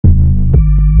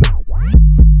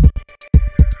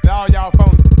y'all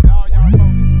phony.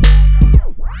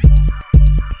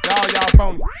 Y'all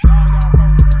phony.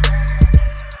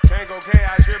 Kangoo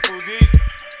K-I-triple-D.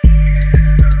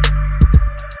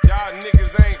 Y'all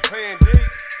niggas ain't playing D.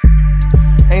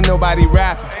 Ain't nobody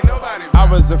rapping. I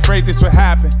was afraid this would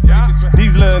happen.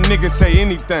 These little niggas say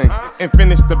anything and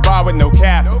finish the bar with no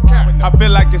cap. I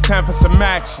feel like it's time for some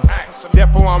action.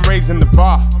 Therefore I'm raising the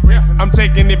bar. I'm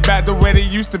taking it back the way they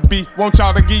used to be. Want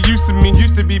y'all to get used to me.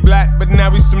 Used to be black, but now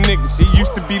we some niggas. He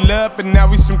used to be love, but now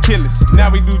we some killers.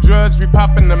 Now we do drugs, we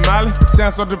poppin' the molly.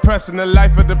 Sounds so depressing. The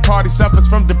life of the party suffers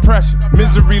from depression.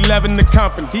 Misery loving the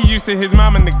company. He used to his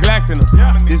mama neglecting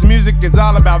him. This music is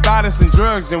all about violence and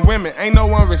drugs and women. Ain't no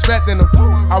one respecting them.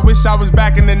 I wish I was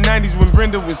back in the 90s when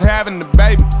Brenda was having the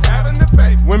baby.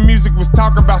 When music was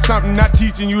talking about something, not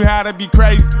teaching you how to be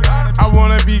crazy. I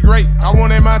wanna be great, I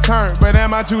want it my turn, but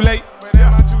am I too late?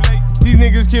 These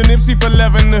niggas kill Nipsey for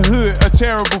loving the hood, a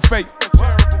terrible fate.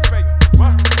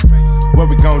 What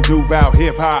we gon' do about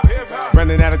hip-hop?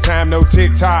 Running out of time, no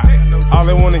TikTok. All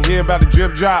they wanna hear about the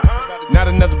drip drop. Not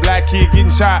another black kid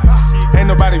getting shot. Ain't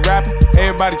nobody rapping,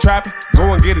 everybody trapping.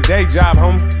 Go and get a day job,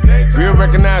 homie. Real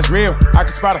recognize real, I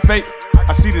can spot a fake.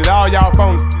 I see that all y'all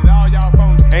phony.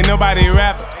 Ain't nobody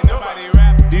rapping.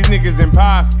 These niggas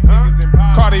imposters.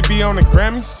 Cardi B on the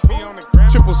Grammys.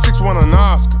 666 won an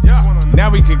Oscar. Now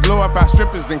we can glow up our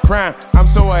strippers and crime. I'm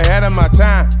so ahead of my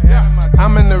time.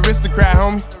 I'm an aristocrat,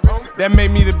 homie. That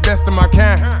made me the best of my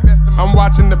kind. I'm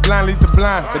watching the blind lead the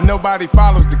blind, but nobody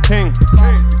follows the king.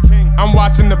 I'm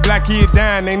watching the black kid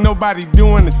dying, ain't nobody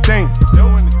doing a thing.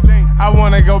 I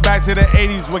wanna go back to the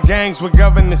 80s where gangs would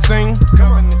govern the scene.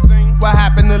 What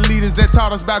happened to leaders that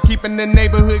taught us about keeping the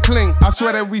neighborhood clean? I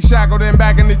swear that we shackled and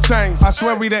back in the chains. I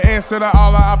swear we the answer to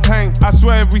all of our pain. I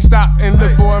swear if we stop and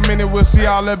look for a minute, we'll see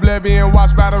all the blood being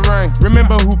washed by the rain.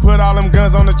 Remember who put all them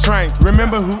guns on the train.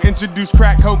 Remember who introduced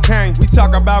crack cocaine. We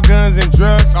talk about guns and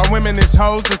drugs. Our women is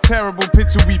hoes, a terrible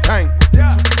picture we paint.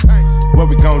 What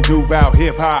we gon' do about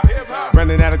hip-hop?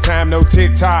 Running out of time, no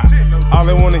TikTok. All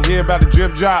they wanna hear about the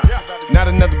drip drop. Not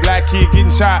another black kid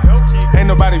getting shot. Ain't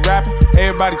nobody rapping,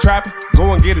 everybody trapping.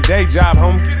 Go and get a day job,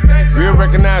 homie. Real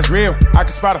recognize real, I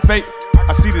can spot a fake.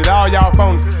 I see that all y'all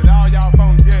phony.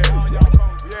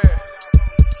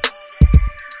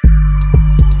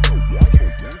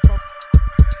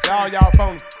 All y'all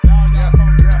phony.